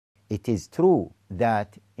it is true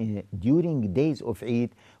that during days of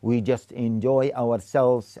Eid, we just enjoy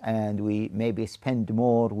ourselves and we maybe spend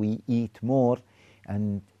more, we eat more,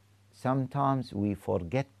 and sometimes we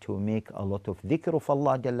forget to make a lot of dhikr of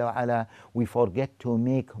Allah Jalla wa Ala. We forget to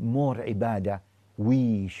make more ibadah.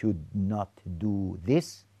 We should not do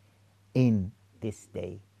this in this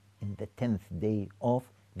day, in the 10th day of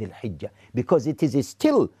Dhul Hijjah, because it is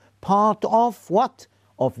still part of what?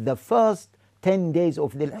 Of the first 10 days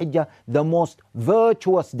of Dhul Hijjah, the most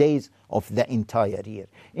virtuous days of the entire year.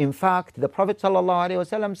 In fact, the Prophet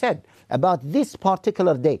ﷺ said about this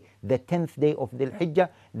particular day, the 10th day of Dhul Hijjah,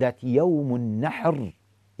 that Yawmun Nahr,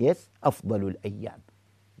 yes, Afdalul Ayyam.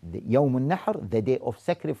 The Yawmun Nahr, the day of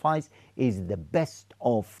sacrifice, is the best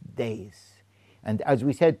of days. And as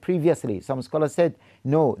we said previously, some scholars said,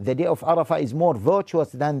 no, the day of Arafah is more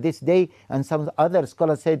virtuous than this day. And some other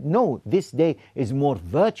scholars said, no, this day is more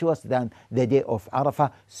virtuous than the day of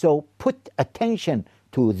Arafah. So put attention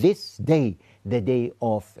to this day, the day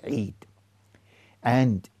of Eid.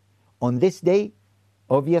 And on this day,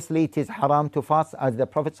 obviously it is haram to fast, as the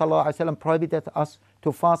Prophet ﷺ prohibited us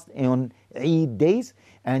to fast on Eid days.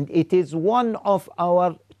 And it is one of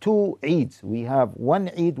our two Eids. We have one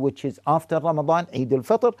Eid which is after Ramadan, Eid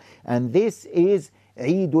al-Fitr, and this is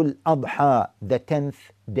Eid al-Adha, the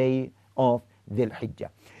 10th day of Dhul Hijjah.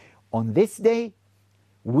 On this day,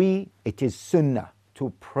 it is sunnah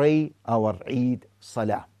to pray our Eid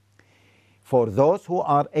Salah. For those who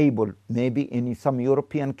are able, maybe in some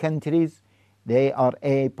European countries, they are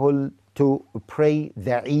able to pray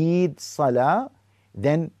the Eid Salah,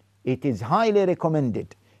 then it is highly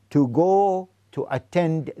recommended to go to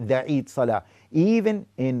attend the Eid Salah. Even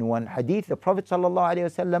in one hadith, the Prophet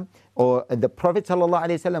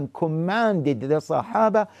ﷺ commanded the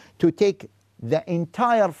Sahaba to take the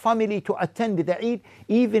entire family to attend the Eid,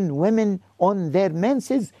 even women on their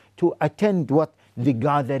menses to attend what? The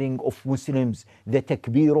gathering of Muslims, the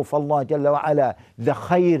takbir of Allah Jalla wa Ala, the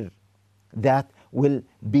khair that will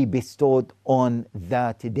be bestowed on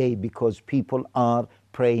that day, because people are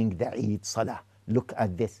praying the Eid Salah. Look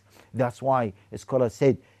at this. That's why scholars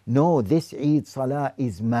said, no, this Eid Salah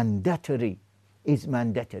is mandatory.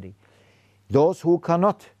 Those who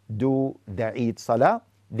cannot do the Eid Salah,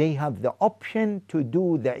 they have the option to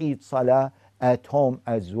do the Eid Salah at home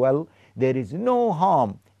as well. There is no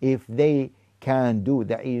harm if they can do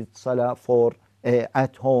the Eid Salah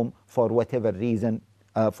at home for whatever reason,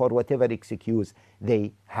 for whatever excuse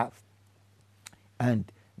they have.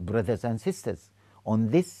 And brothers and sisters, on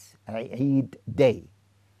this Eid day,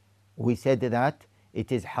 we said that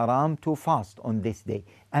it is haram to fast on this day.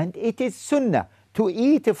 And it is sunnah to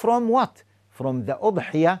eat from what? From the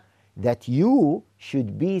udhiyah that you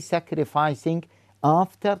should be sacrificing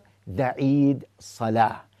after the Eid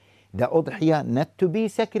Salah. The udhiyah not to be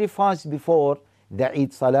sacrificed before the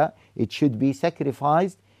Eid Salah. It should be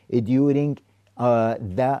sacrificed during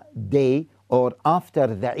the day or after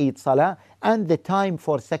the Eid Salah. And the time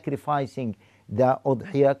for sacrificing the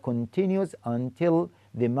udhiyah continues until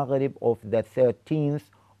the Maghrib of the 13th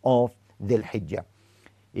of Dhul Hijjah.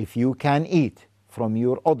 If you can eat from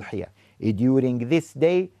your udhiyah during this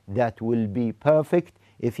day, that will be perfect.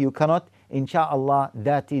 If you cannot, inshallah,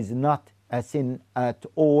 that is not a sin at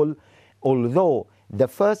all. Although the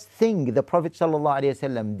first thing the Prophet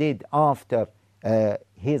ﷺ did after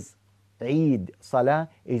his Eid Salah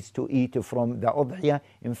is to eat from the udhiyah.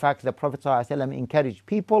 In fact, the Prophet ﷺ encouraged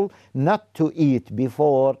people not to eat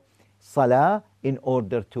before Salah in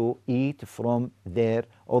order to eat from their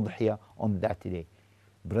udhiyah on that day.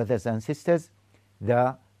 Brothers and sisters,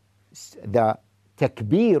 the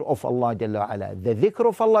takbir of Allah Jalla wa Ala, the dhikr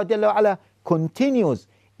of Allah Jalla wa Ala continues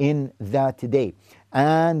in that day.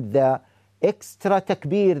 And the extra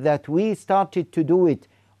takbir that we started to do it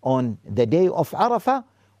on the day of Arafah,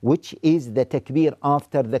 which is the takbir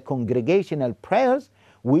after the congregational prayers,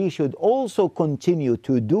 we should also continue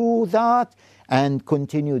to do that and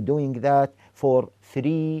continue doing that for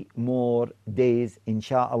 3 more days,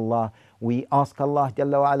 insha'Allah. We ask Allah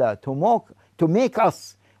Jalla wa Ala to make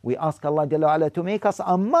us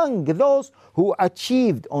among those who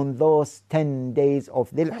achieved on those 10 days of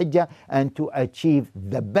Dhul Hijjah, and to achieve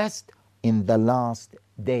the best in the last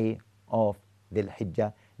day of Dhul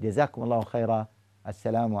Hijjah. Jazakumullahu khaira.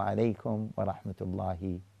 Assalamu alaikum wa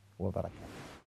rahmatullahi wa barakatuh.